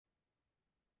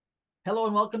Hello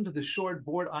and welcome to the short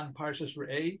board on Parshas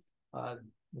Re'eh.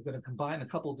 We're going to combine a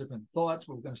couple of different thoughts.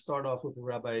 We're going to start off with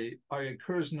Rabbi Aryeh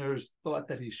Kerzner's thought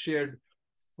that he shared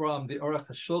from the Aruch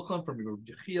HaShulchan from R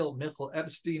Yechiel Michel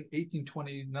Epstein,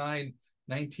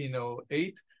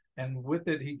 1829-1908. And with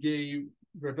it,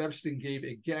 Rabbi Epstein gave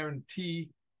a guarantee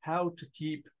how to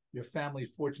keep your family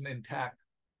fortune intact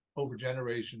over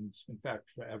generations, in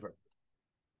fact, forever.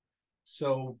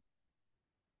 So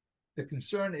the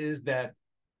concern is that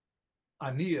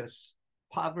anias,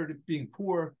 poverty, being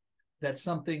poor, that's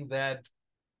something that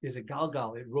is a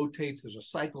galgal. It rotates. There's a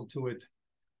cycle to it.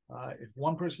 If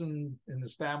one person in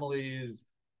his family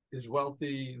is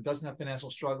wealthy and doesn't have financial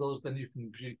struggles, then you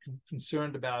can be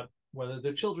concerned about whether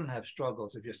their children have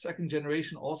struggles. If your second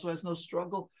generation also has no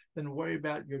struggle, then worry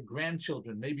about your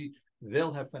grandchildren. Maybe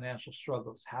they'll have financial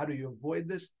struggles. How do you avoid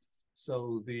this?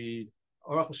 So the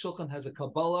Aruch HaShulchan has a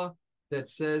Kabbalah that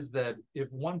says that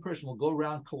if one person will go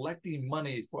around collecting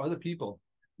money for other people,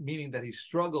 meaning that he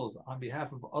struggles on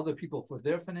behalf of other people for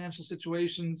their financial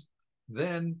situations,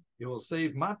 then it will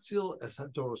save Matzil as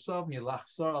Hadorosav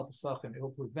Milachsar al Pesachim. It will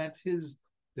prevent his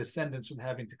descendants from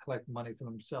having to collect money for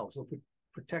themselves. It will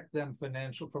protect them from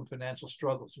financial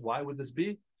struggles. Why would this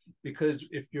be? Because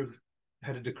if you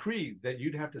had a decree that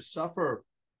you'd have to suffer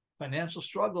financial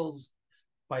struggles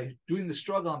by doing the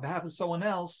struggle on behalf of someone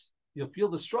else, you'll feel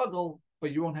the struggle,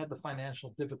 but you won't have the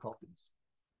financial difficulties.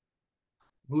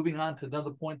 Moving on to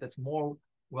another point that's more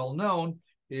well-known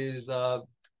is the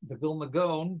Vilna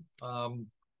Gaon,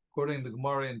 according to the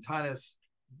Gemarah Taanis,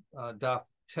 Daf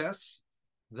Tes,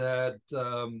 that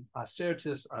Asher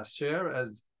Tis Asher,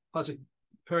 as Pasuk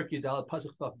Perek Yudal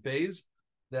Pasuk Chaf Beis,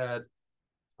 that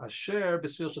Asher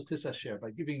B'Svil Shel Tis Asher,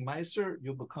 by giving Meiser,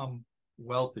 you'll become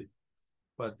wealthy.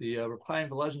 But the Replying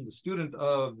Velazhin, the student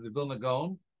of the Vilna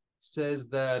Gaon, says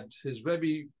that his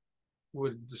Rebbe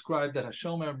would describe that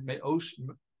Hashomer Me'osh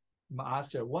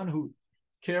Ma'aser, one who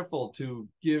careful to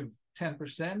give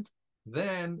 10%,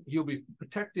 then he'll be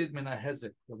protected min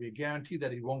hahezek. There'll be a guarantee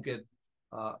that he won't get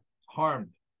harmed.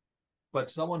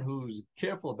 But someone who's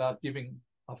careful about giving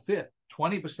a fifth,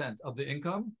 20% of the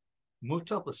income,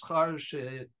 mutal l'schar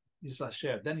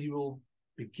yisasher, then he will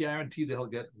be guaranteed that he'll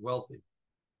get wealthy.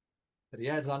 But he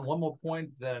adds on one more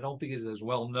point that I don't think is as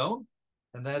well known,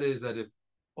 and that is that if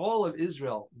all of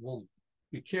Israel will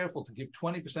be careful to give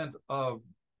 20% of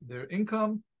their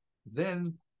income,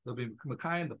 then they'll be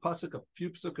Mekayim, the pasuk a few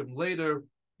pasukim later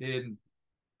in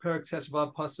Perek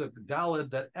Tesvav pasuk Daled,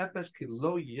 that Epes ki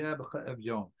lo yeh b'cha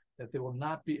Evyon, that there will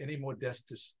not be any more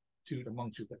destitute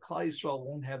amongst you. The Klal Yisrael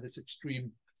won't have this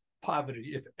extreme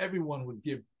poverty if everyone would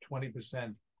give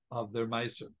 20% of their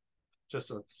meiser. Just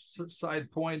a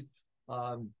side point.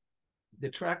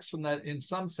 Detracts from that in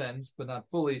some sense, but not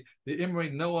fully. The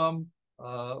Imrei Noam,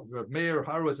 Meir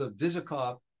Horowitz of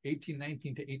Dzikov,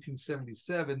 1819 to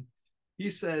 1877, he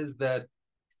says that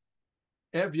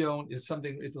Evyon is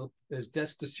something is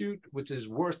destitute, which is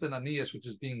worse than anias, which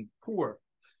is being poor.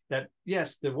 That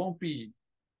yes, there won't be.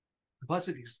 The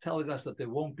pasuk is telling us that there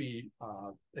won't be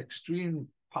extreme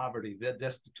poverty, that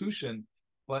destitution,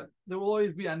 but there will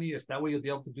always be anias. That way, you'll be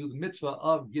able to do the mitzvah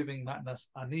of giving matnas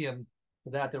aniyim. For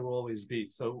that, there will always be.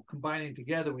 So combining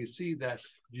together, we see that if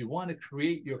you want to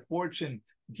create your fortune,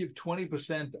 give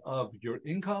 20% of your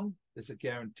income. There's a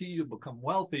guarantee you'll become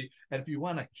wealthy. And if you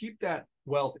want to keep that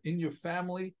wealth in your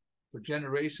family for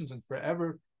generations and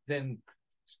forever, then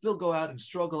still go out and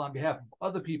struggle on behalf of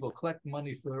other people, collect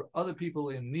money for other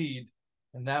people in need.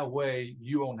 And that way,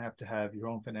 you won't have to have your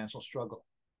own financial struggle.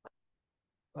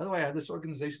 By the way, I have this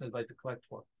organization I'd like to collect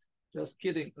for. Just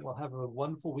kidding. We'll have a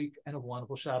wonderful week and a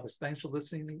wonderful Shabbos. Thanks for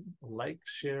listening. Like,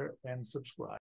 share, and subscribe.